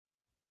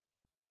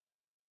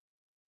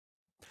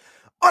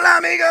Hola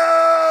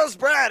amigos,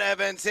 Brad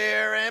Evans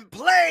here, and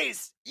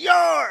place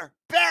your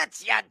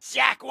bets, ya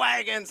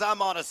jackwagons.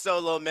 I'm on a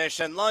solo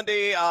mission.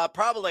 Lundy,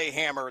 probably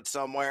hammered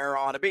somewhere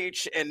on a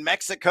beach in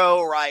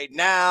Mexico right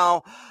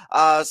now,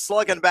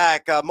 slugging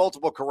back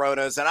multiple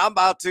Coronas, and I'm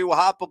about to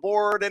hop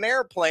aboard an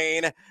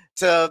airplane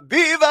to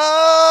Viva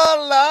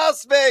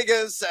Las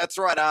Vegas. That's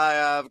right.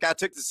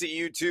 Took to see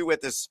you two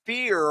at the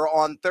Sphere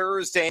on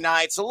Thursday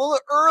night. It's a little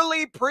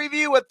early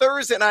preview of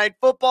Thursday night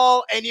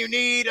football, and you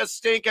need a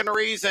stinking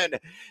reason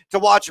to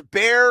watch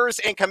Bears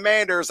and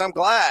Commanders. I'm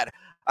glad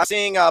I'm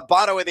seeing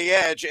Bono at the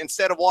edge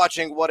instead of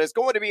watching what is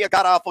going to be a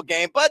god-awful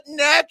game. But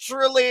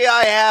naturally,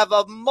 I have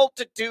a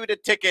multitude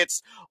of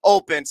tickets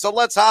open. So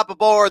let's hop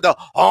aboard the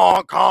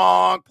Hong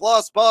Kong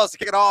Plus Bus to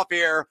kick it off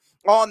here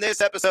on this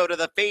episode of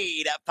the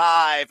Feed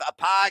 5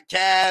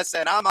 podcast.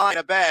 And I'm on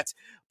a bet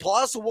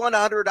plus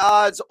 100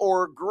 odds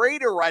or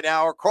greater right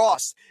now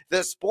across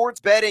the sports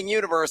betting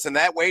universe. And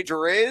that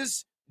wager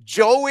is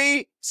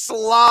Joey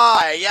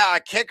Sly,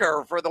 a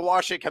kicker for the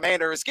Washington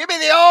Commanders. Give me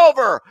the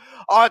over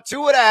on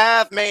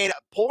 2.5 main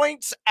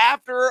points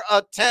after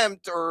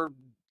attempt or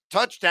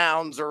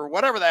touchdowns or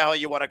whatever the hell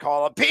you want to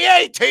call them.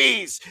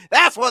 PATs,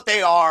 that's what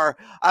they are,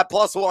 at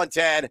plus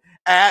 110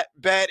 at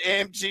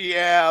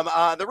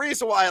BetMGM. The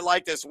reason why I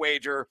like this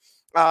wager,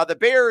 the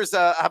Bears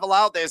have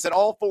allowed this in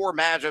all four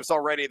matchups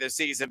already this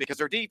season because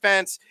their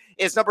defense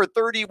is number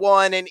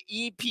 31 in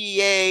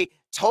EPA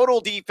total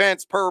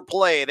defense per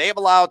play. They have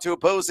allowed to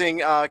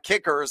opposing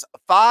kickers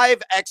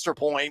 5 extra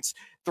points,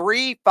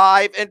 3,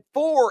 5, and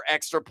 4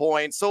 extra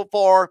points so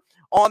far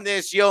on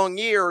this young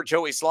year.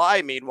 Joey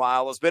Sly,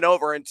 meanwhile, has been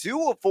over in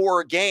 2 of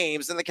 4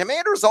 games, and the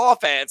Commanders'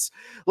 offense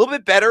a little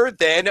bit better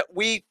than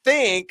we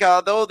think,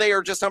 though they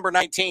are just number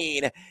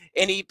 19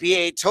 in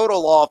EPA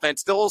total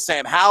offense. Still,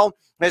 Sam Howell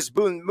has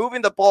been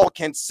moving the ball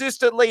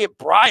consistently.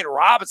 Brian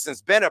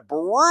Robinson's been a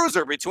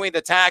bruiser between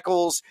the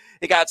tackles.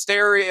 He got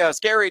scary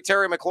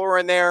Terry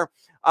McLaurin there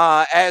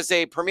as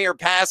a premier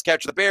pass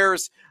catcher. The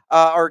Bears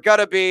are going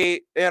to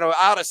be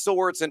out of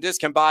sorts and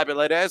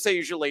discombobulated, as they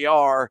usually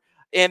are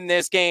in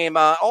this game.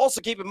 Also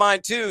keep in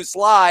mind, too,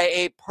 Sly,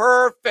 a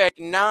perfect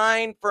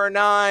 9 for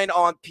 9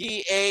 on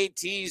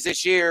PATs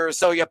this year.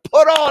 So you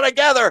put all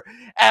together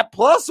at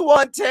plus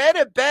 110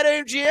 at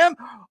BetMGM.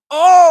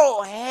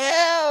 Oh,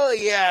 hell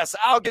yes.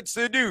 I'll get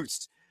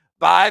seduced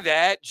by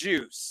that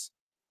juice.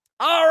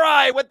 All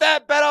right, with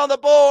that bet on the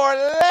board,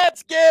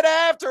 let's get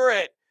after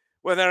it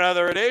with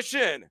another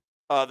edition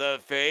of the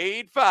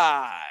Fade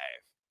 5.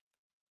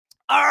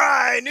 All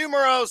right,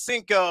 numero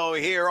 5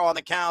 here on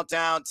the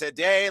countdown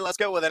today. Let's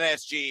go with an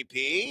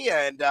SGP.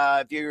 And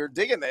if you're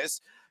digging this,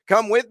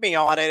 come with me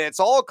on it. It's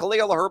all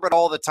Khalil Herbert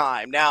all the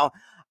time. Now,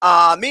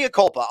 mea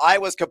culpa. I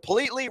was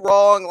completely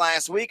wrong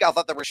last week. I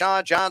thought the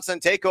Rashawn Johnson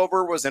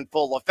takeover was in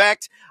full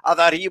effect. I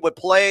thought he would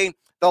play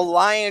the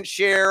lion's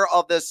share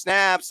of the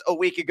snaps a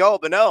week ago,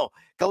 but no.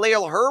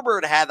 Khalil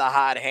Herbert had the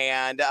hot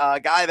hand,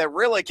 a guy that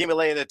really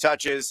accumulated the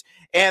touches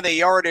and the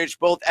yardage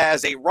both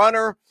as a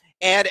runner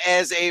and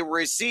as a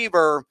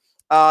receiver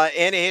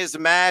in his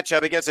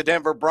matchup against the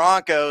Denver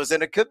Broncos.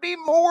 And it could be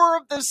more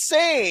of the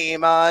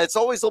same. It's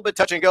always a little bit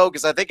touch and go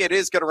because I think it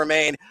is going to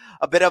remain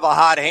a bit of a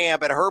hot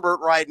hand. But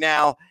Herbert right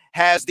now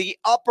has the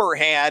upper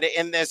hand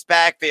in this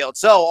backfield.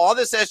 So on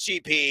this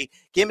SGP,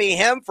 give me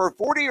him for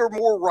 40 or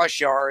more rush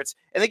yards.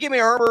 And then give me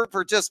Herbert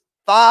for just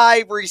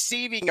 5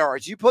 receiving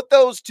yards. You put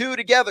those two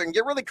together and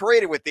get really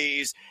creative with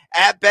these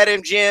at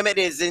BetMGM. It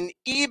is an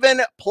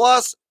even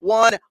plus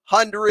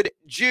 100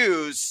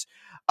 juice.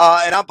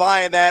 And I'm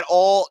buying that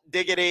all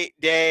diggity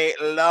day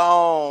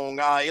long.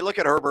 You look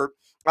at Herbert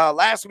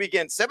last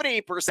weekend,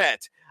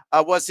 78%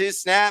 was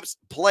his snaps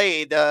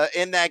played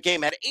in that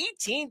game. Had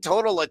 18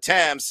 total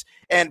attempts,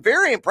 and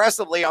very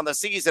impressively on the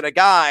season, a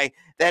guy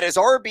that is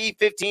RB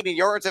 15 in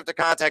yards after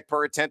contact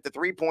per attempt to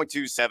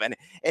 3.27,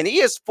 and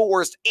he has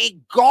forced a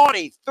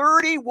gaudy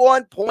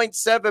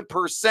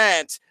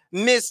 31.7%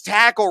 missed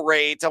tackle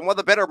rate on one of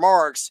the better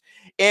marks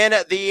in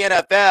the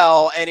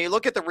NFL. And you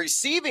look at the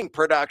receiving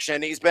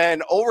production, he's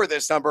been over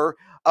this number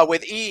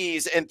with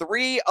ease in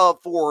 3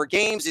 of 4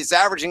 games. He's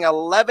averaging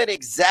 11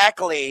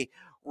 exactly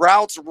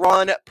routes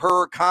run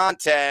per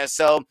contest.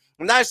 So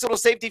a nice little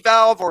safety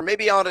valve, or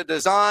maybe on a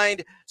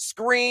designed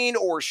screen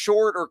or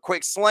short or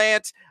quick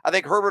slant. I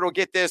think Herbert will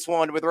get this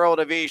one with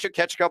relative ease. Should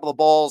catch a couple of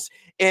balls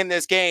in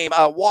this game.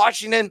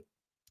 Washington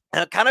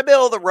kind of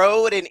middle of the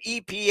road in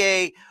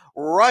EPA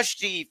rush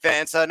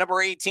defense,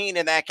 number 18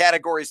 in that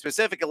category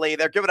specifically.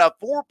 They're giving up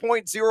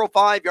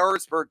 4.05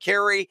 yards per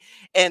carry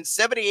and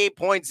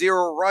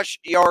 78.0 rush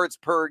yards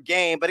per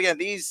game. But again,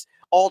 these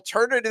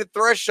alternative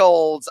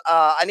thresholds,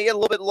 I need a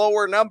little bit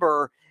lower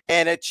number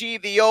and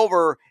achieve the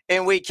over,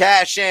 and we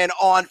cash in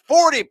on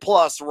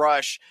 40-plus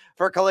rush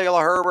for Khalil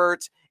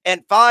Herbert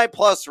and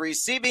 5+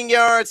 receiving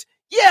yards.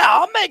 Yeah,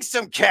 I'll make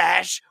some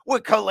cash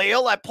with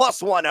Khalil at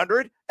plus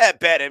 100 at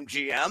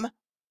BetMGM.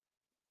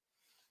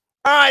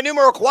 All right,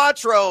 numero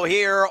quattro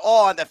here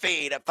on the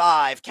Fade at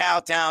 5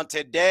 countdown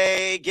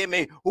today. Give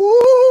me,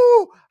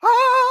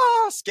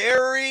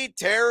 scary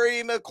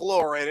Terry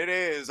McLaurin. It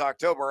is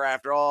October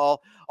after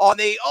all. On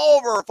the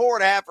over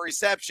 4.5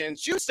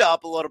 receptions, juiced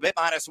up a little bit,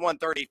 minus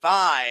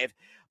 135.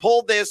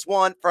 Pulled this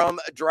one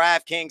from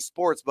DraftKings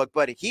Sportsbook,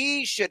 but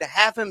he should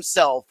have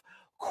himself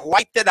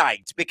quite the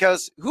night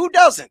because who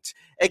doesn't?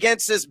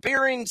 Against this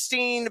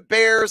Berenstein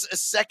Bears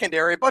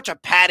secondary, a bunch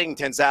of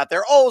Paddingtons out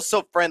there,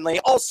 also friendly,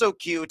 also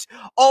cute,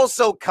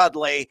 also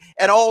cuddly,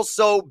 and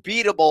also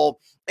beatable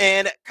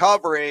in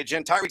coverage.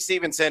 And Tyreek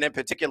Stevenson in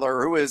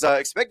particular, who is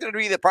expected to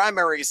be the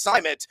primary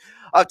assignment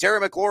of Terry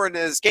McLaurin in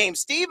this game.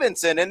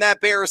 Stevenson in that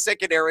Bears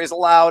secondary has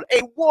allowed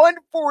a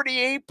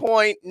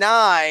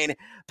 148.9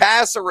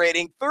 passer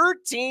rating,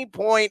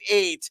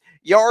 13.8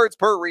 yards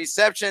per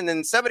reception,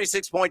 and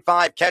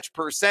 76.5 catch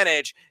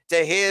percentage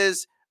to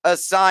his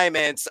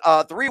assignments.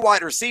 3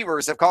 wide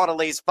receivers have caught at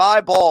least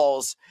 5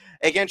 balls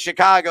against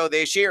Chicago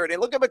this year. And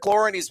look at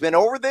McLaurin. He's been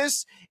over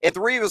this in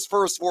 3 of his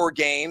first 4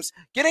 games,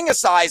 getting a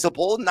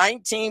sizable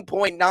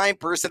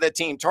 19.9% of the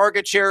team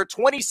target share,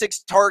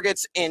 26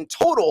 targets in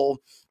total.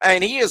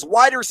 And he is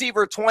wide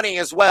receiver 20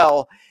 as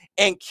well,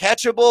 and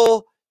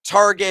catchable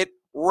target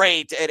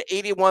rate at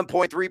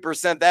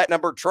 81.3%. That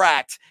number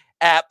tracked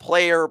at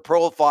Player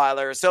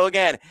Profiler. So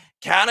again,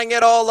 counting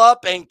it all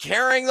up and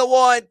carrying the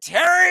one,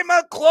 Terry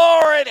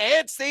McLaurin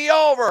hits the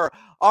over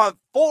on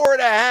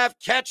 4.5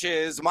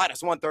 catches,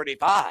 minus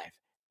 135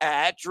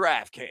 at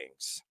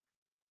DraftKings.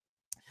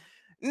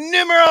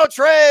 Numero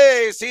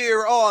tres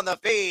here on the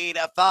Fade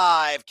at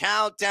 5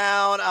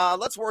 countdown.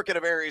 Let's work at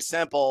a very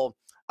simple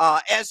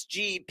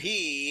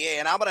SGP,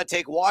 and I'm going to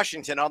take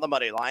Washington on the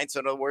money line. So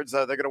in other words,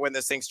 they're going to win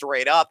this thing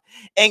straight up.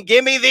 And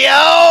give me the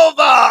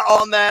over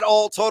on that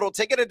all total.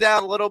 Taking it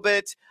down a little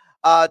bit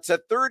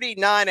to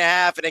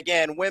 39.5. And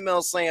again,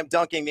 windmill slam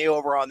dunking the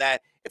over on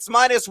that. It's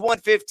minus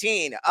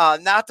 115.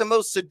 Not the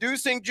most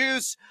seducing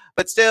juice,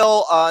 but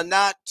still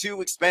not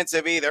too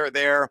expensive either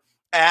there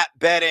at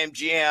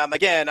BetMGM.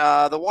 Again,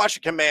 the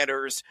Washington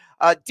Commanders,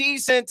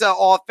 decent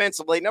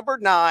offensively, number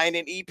 9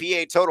 in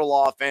EPA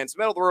total offense,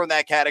 middle of the road in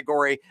that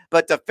category,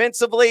 but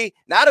defensively,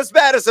 not as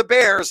bad as the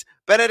Bears,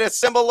 but at a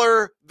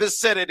similar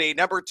vicinity.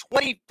 Number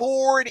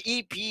 24 in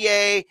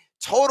EPA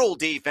total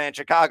defense.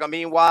 Chicago,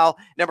 meanwhile,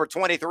 number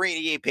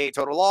 23 in EPA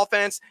total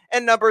offense,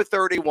 and number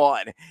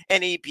 31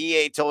 in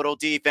EPA total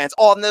defense.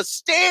 On the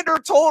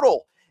standard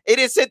total, it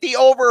is at the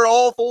over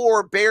all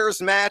 4 Bears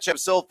matchups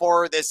so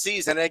far this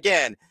season. And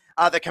again,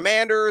 the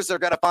Commanders are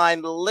going to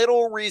find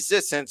little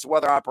resistance,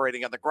 whether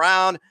operating on the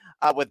ground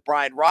with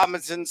Brian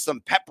Robinson,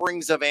 some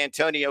pepperings of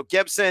Antonio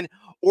Gibson,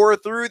 or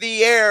through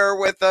the air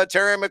with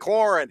Terry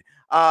McLaurin,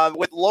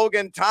 with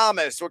Logan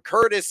Thomas, with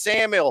Curtis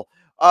Samuel,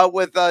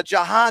 with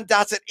Jahan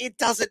Dotson. It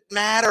doesn't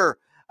matter.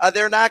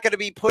 They're not going to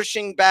be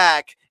pushing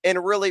back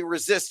and really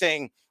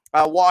resisting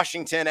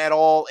Washington at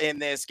all in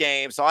this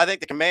game. So I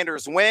think the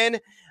Commanders win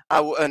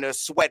in a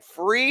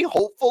sweat-free,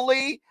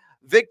 hopefully,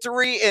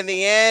 victory in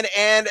the end,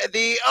 and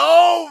the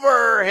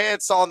over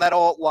hits on that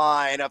alt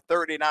line of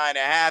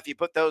 39.5. You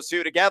put those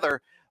two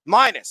together,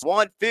 minus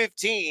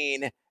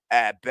 115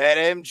 at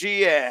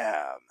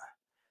BetMGM.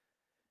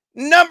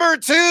 Number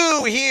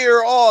 2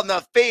 here on the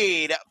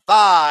Fade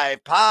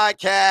 5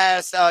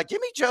 podcast.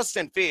 Give me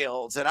Justin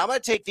Fields, and I'm going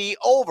to take the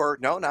over.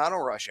 No, not on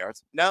rush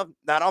yards. No,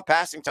 not on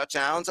passing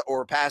touchdowns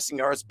or passing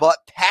yards, but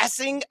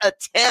passing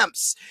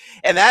attempts.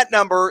 And that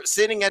number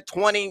sitting at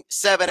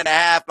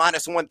 27.5,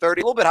 minus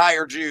 130. A little bit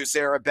higher juice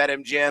there at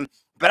BetMGM,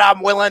 but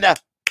I'm willing to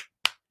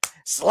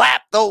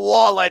slap the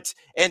wallet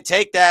and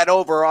take that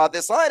over.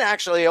 This line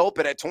actually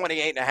opened at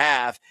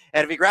 28.5.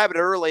 And if you grab it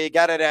early, you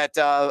got it at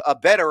a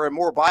better and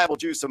more viable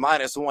juice of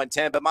minus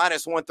 110. But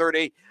minus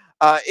 130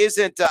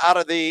 isn't out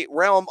of the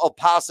realm of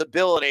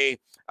possibility.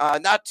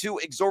 Not too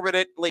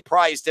exorbitantly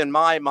priced in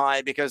my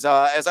mind because,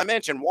 as I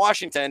mentioned,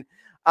 Washington,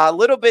 a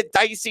little bit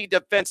dicey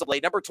defensively.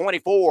 Number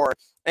 24,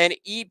 an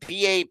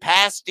EPA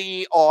pass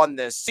D on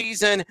the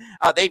season.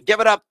 They've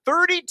given up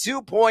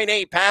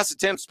 32.8 pass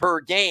attempts per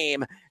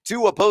game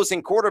to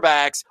opposing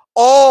quarterbacks.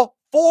 All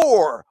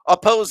 4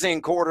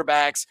 opposing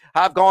quarterbacks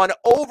have gone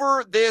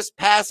over this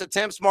pass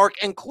attempts mark,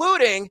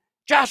 including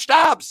Josh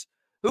Dobbs,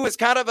 who is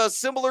kind of a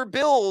similar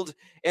build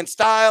in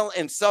style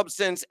and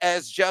substance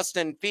as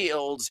Justin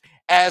Fields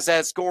as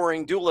a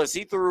scoring duelist.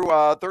 He threw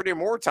 30 or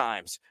more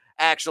times,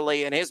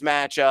 actually, in his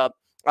matchup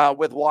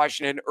with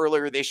Washington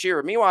earlier this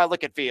year. Meanwhile,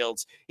 look at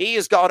Fields. He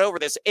has gone over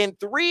this in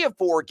 3 of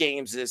 4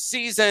 games this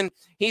season.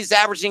 He's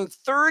averaging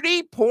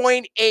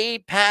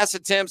 30.8 pass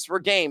attempts per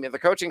game. And the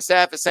coaching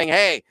staff is saying,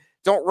 hey,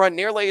 don't run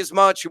nearly as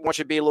much. We want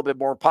you to be a little bit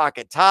more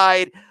pocket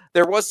tied.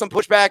 There was some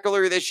pushback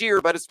earlier this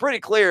year, but it's pretty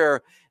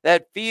clear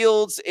that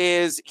Fields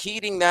is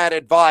heeding that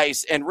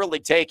advice and really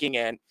taking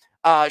it.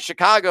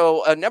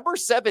 Chicago, number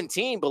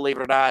 17, believe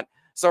it or not.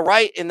 So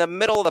right in the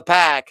middle of the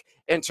pack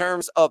in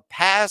terms of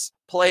pass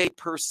play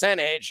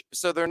percentage.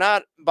 So they're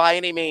not by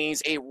any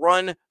means a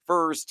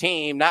run-first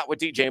team, not with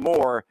DJ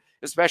Moore,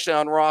 especially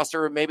on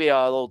roster. Maybe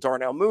a little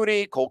Darnell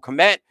Mooney, Cole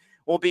Kmet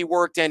will be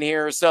worked in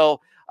here. So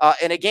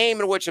in a game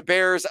in which the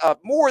Bears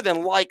more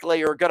than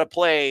likely are going to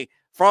play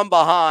from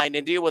behind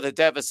and deal with a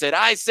deficit.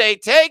 I say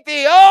take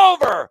the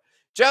over.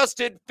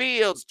 Justin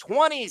Fields,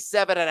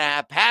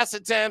 27.5 pass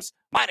attempts,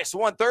 minus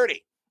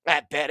 130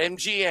 at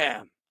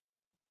BetMGM.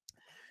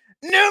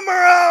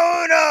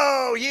 Numero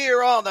uno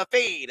here on the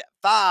feed.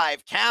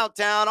 5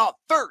 countdown on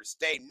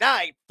Thursday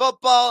night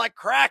football. And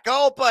crack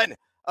open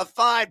a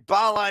fine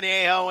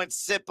bolognese and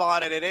sip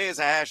on it. It is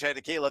a hashtag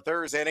Tequila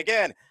Thursday. And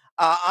again,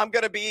 I'm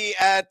going to be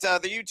at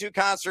the U2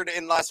 concert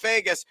in Las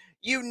Vegas.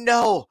 You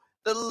know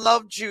the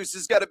love juice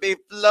is going to be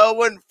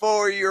flowing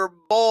for your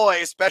boy,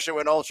 especially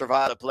when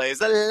Ultraviolet plays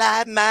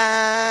Light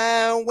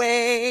My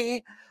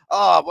Way.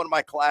 Oh, one of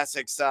my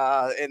classics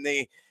in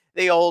the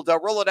old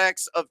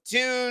Rolodex of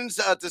tunes,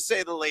 to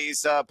say the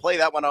least. Play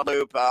that one on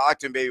loop.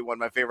 Octane Baby, one of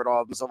my favorite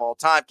albums of all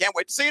time. Can't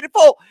wait to see it in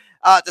full,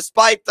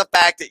 despite the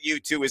fact that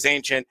U2 is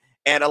ancient,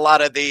 and a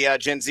lot of the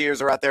Gen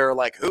Zers are out there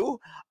like, who?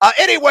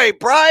 Anyway,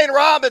 Brian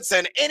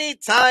Robinson,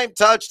 anytime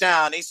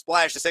touchdown. He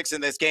splashed a 6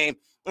 in this game.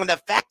 And the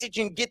fact that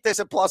you can get this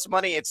at plus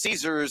money at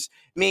Caesars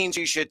means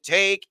you should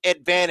take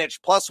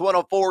advantage. Plus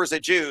 104 is a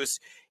juice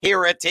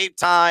here at Tape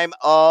Time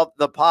of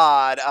the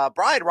Pod.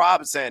 Brian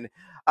Robinson,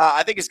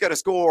 I think he's going to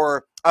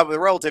score with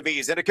relative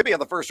ease, and it could be on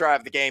the first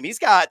drive of the game. He's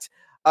got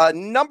a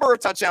number of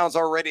touchdowns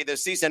already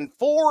this season,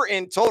 4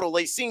 in total.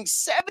 He's seeing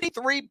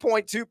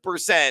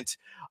 73.2%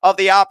 of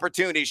the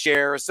opportunity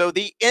share. So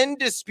the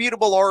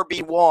indisputable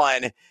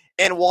RB1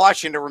 in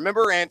Washington.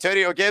 Remember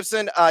Antonio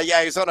Gibson?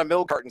 Yeah, he's on a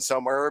milk carton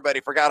somewhere. Everybody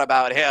forgot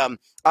about him.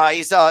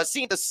 He's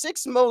seen the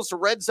 6th most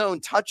red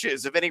zone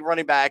touches of any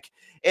running back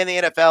in the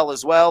NFL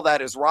as well.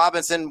 That is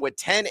Robinson with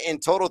 10 in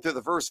total through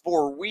the first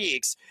 4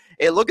 weeks.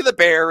 And look at the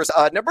Bears,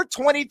 number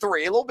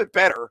 23, a little bit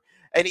better,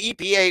 an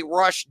EPA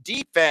rush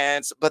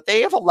defense, but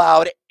they have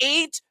allowed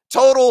 8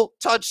 total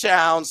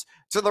touchdowns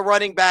to the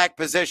running back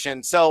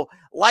position. So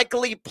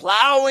likely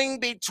plowing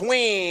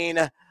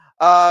between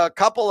a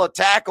couple of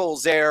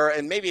tackles there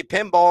and maybe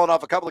pinballing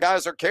off a couple of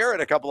guys or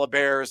carrying a couple of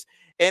Bears.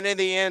 And in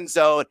the end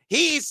zone,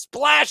 he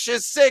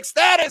splashes 6.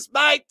 That is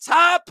my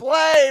top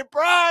play,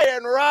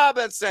 Brian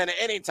Robinson.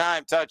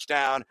 Anytime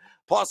touchdown,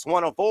 plus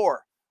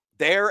 104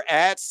 there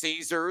at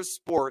Caesars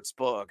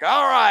Sportsbook.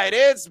 All right,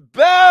 it's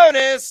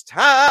bonus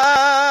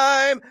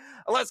time.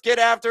 Let's get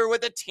after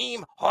with the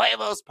Team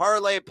Huevos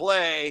parlay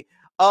play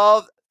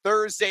of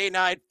Thursday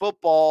night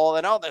football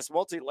and all this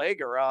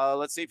multi-legger.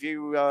 Let's see if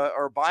you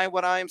are buying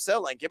what I am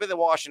selling. Give me the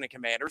Washington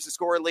Commanders to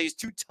score at least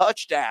 2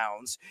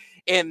 touchdowns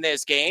in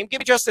this game. Give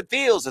me Justin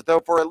Fields to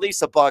throw for at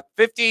least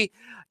 $150.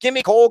 Give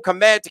me Cole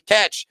Kmet to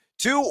catch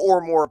 2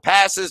 or more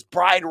passes.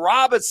 Brian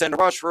Robinson to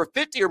rush for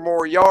 50 or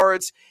more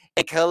yards.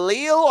 And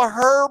Khalil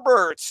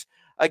Herbert,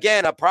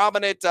 again, a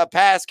prominent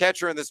pass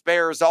catcher in this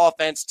Bears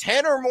offense,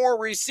 10 or more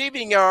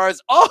receiving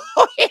yards. Oh,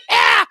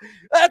 yeah,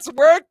 let's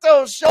work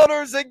those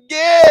shoulders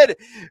again.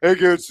 It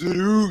gets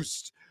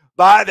seduced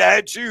by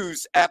that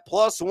juice at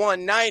plus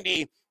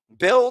 190,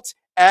 built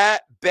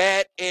at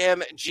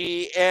BetMGM.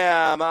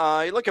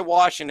 You look at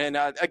Washington,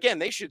 again,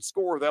 they should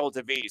score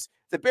relative ease.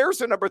 The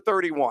Bears are number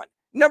 31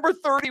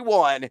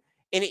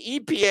 in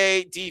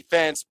EPA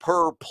defense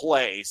per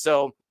play.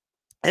 So,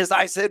 as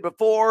I said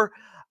before,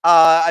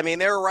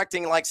 they're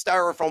erecting like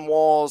styrofoam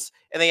walls,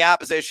 and the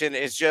opposition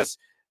is just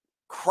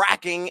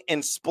cracking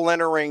and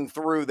splintering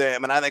through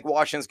them. And I think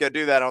Washington's going to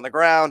do that on the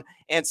ground,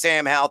 and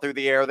Sam Howell through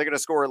the air. They're going to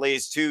score at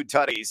least 2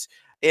 tutties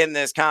in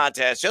this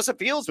contest. Justin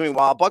Fields,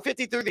 meanwhile,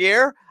 $150 through the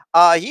air.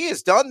 He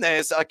has done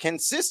this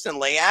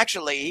consistently.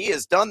 Actually, he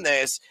has done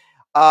this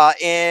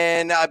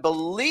in, I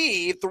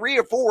believe, 3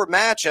 or 4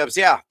 matchups.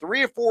 Yeah,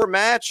 3 or 4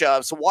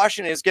 matchups.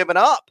 Washington has given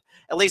up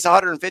at least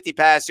 150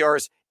 pass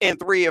yards in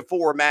 3 or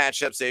 4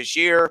 matchups this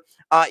year.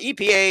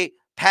 EPA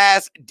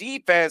pass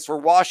defense for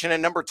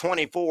Washington, number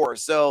 24.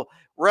 So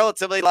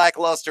relatively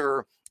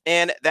lackluster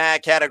in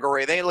that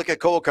category. Then you look at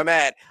Cole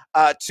Kmet,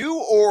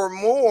 2 or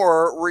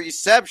more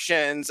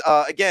receptions.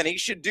 Again, he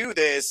should do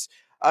this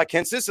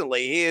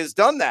consistently. He has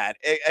done that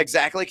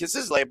exactly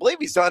consistently. I believe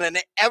he's done it in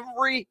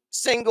every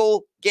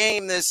single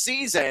game this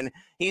season.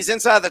 He's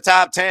inside the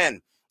top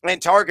 10 in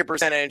target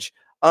percentage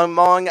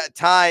among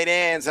tight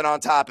ends. And on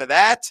top of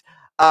that,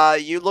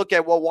 you look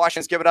at what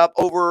Washington's given up,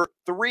 over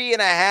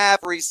 3.5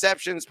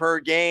 receptions per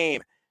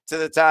game to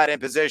the tight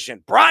end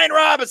position. Brian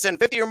Robinson,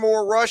 50 or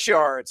more rush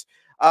yards.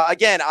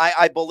 Again,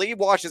 I believe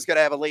Washington's going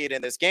to have a lead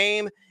in this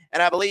game,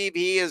 and I believe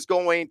he is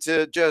going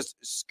to just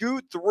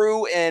scoot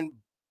through and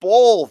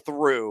bowl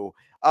through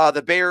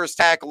the Bears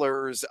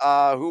tacklers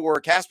who were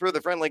Casper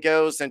the Friendly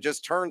Ghost and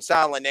just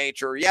turnstile in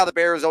nature. Yeah, the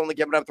Bears only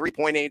giving up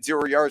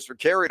 3.80 yards per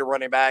carry to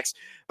running backs,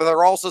 but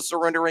they're also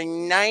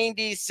surrendering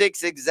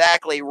 96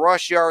 exactly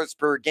rush yards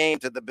per game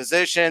to the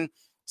position.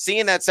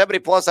 Seeing that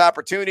 70-plus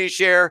opportunity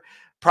share,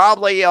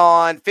 probably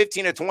on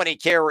 15 to 20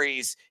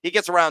 carries, he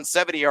gets around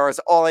 70 yards.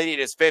 All I need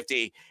is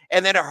 50.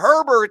 And then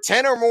Herbert,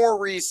 10 or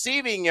more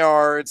receiving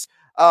yards.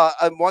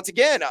 Once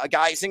again, a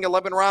guy seeing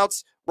 11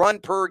 routes run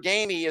per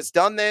game. He has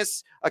done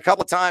this a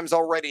couple of times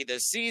already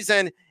this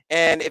season.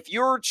 And if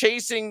you're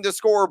chasing the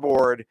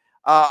scoreboard,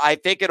 I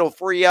think it'll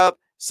free up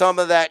some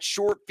of that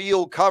short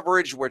field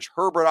coverage, which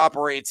Herbert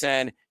operates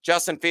in.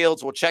 Justin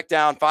Fields will check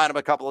down, find him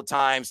a couple of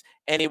times,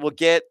 and he will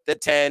get the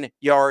 10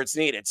 yards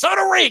needed. So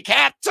to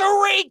recap,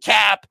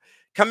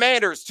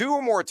 Commanders, 2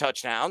 or more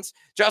touchdowns.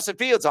 Justin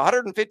Fields,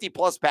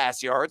 150-plus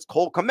pass yards.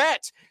 Cole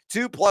Kmet,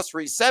 2+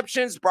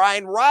 receptions.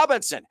 Brian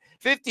Robinson,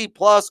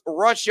 50+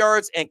 rush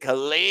yards. And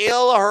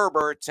Khalil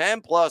Herbert,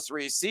 10+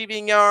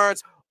 receiving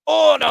yards.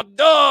 1,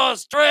 2,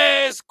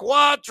 3,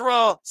 4,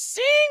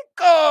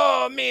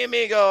 5, mi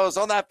amigos,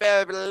 on that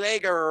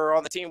Legger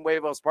on the Team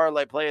Huevos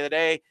Parlay Play of the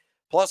Day,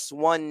 plus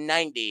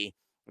 190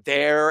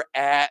 there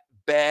at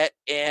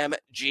BetMGM.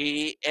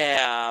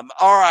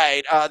 All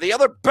right, the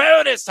other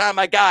bonus time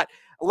I got,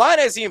 line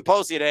hasn't even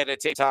posted at a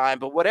time,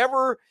 but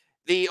whatever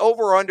the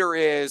over-under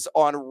is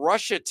on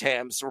rush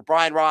attempts for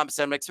Brian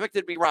Robinson, I'm expected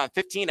to be around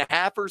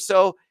 15.5 or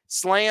so.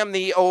 Slam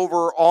the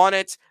over on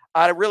it.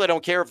 I really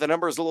don't care if the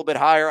number is a little bit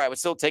higher. I would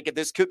still take it.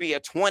 This could be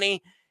a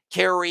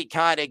 20-carry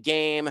kind of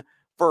game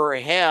for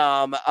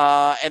him.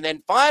 And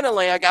then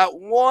finally, I got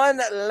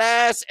one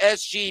last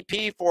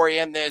SGP for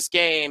you in this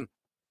game.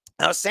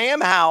 Now,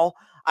 Sam Howell,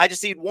 I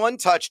just need 1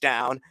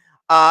 touchdown.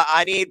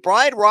 I need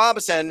Brian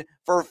Robinson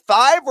for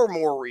 5 or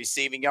more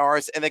receiving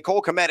yards, and then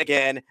Cole Kmet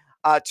again,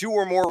 2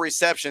 or more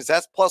receptions.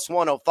 That's plus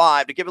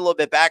 105. To give a little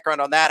bit of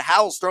background on that,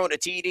 Howell's thrown a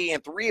TD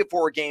in 3 of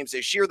 4 games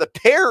this year. The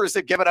Bears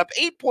have given up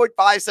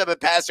 8.57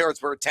 pass yards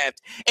per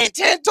attempt and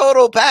 10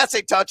 total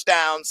passing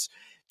touchdowns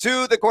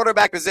to the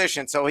quarterback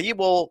position. So he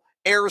will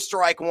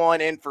airstrike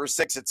one in for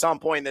 6 at some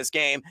point in this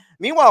game.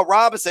 Meanwhile,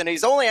 Robinson,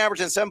 he's only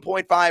averaging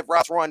 7.5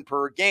 routes run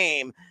per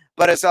game,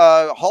 but has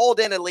hauled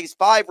in at least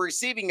 5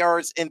 receiving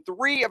yards in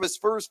 3 of his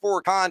first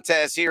 4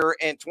 contests here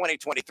in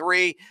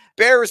 2023.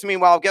 Bears,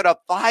 meanwhile, get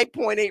up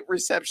 5.8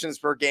 receptions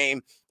per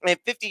game and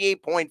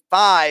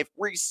 58.5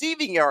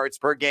 receiving yards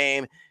per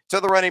game to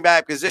the running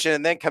back position.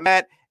 And then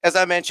Kmet, as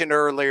I mentioned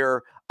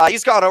earlier,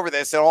 he's gone over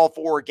this in all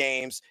 4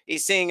 games.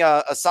 He's seeing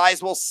a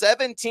sizable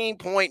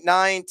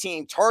 17.9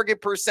 team target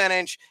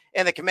percentage,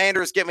 and the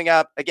Commanders giving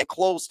up, again,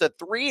 close to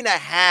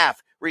 3.5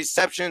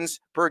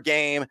 receptions per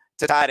game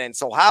to tight end.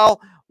 So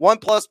Howell,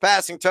 1+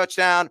 passing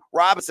touchdown.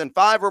 Robinson,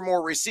 5 or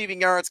more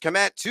receiving yards.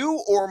 Kmet,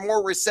 2 or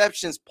more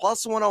receptions,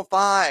 plus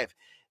 105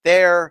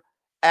 there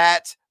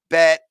at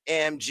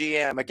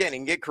BetMGM. Again, you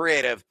can get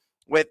creative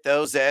with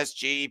those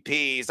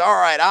SGPs. All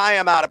right, I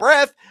am out of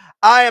breath.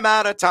 I am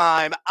out of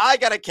time. I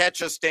got to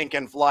catch a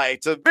stinking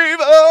flight to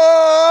Viva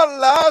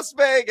Las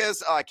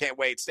Vegas. Oh, I can't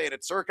wait. Stayed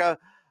at Circa,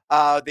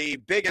 the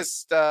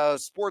biggest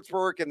sports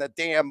park in the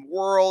damn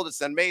world.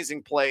 It's an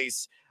amazing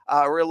place.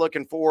 We're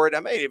looking forward.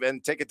 I may even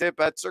take a dip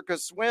at Circa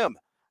Swim.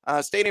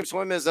 Stadium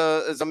Swim is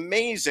an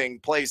amazing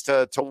place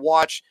to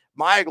watch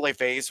my ugly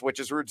face, which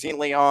is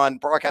routinely on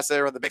broadcast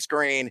there on the big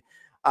screen,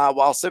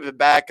 while sipping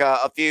back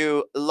a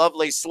few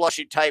lovely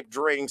slushy type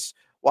drinks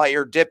while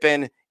you're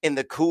dipping in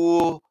the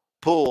cool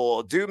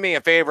pool. Do me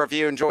a favor, if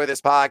you enjoy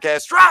this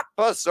podcast, drop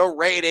us a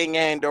rating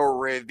and a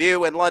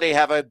review, and let me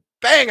have a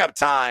bang up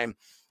time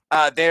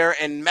there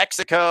in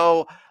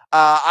Mexico.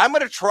 I'm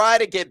going to try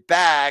to get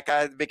back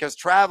because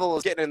travel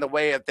is getting in the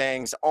way of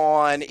things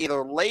on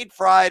either late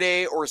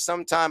Friday or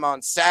sometime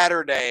on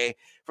Saturday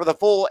for the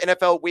full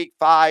NFL Week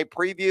 5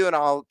 preview, and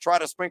I'll try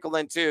to sprinkle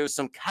in too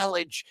some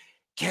college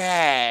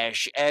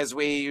cash as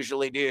we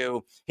usually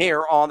do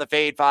here on the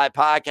Fade 5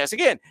 podcast.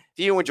 Again, if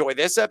you enjoy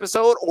this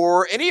episode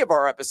or any of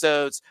our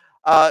episodes,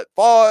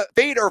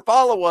 fade or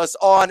follow us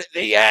on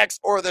the X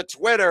or the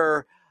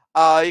Twitter.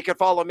 You can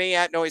follow me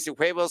at Noisy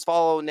Huevos,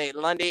 follow Nate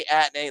Lundy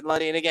at Nate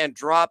Lundy, and again,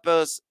 drop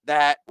us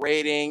that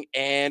rating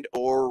and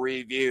or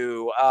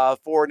review.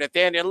 For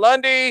Nathaniel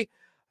Lundy,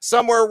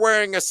 somewhere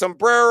wearing a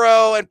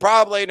sombrero and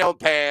probably no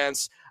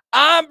pants,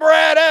 I'm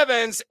Brad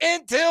Evans.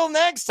 Until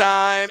next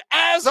time,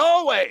 as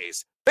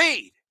always,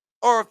 feed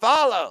or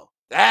follow.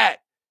 That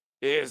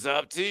is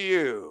up to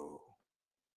you.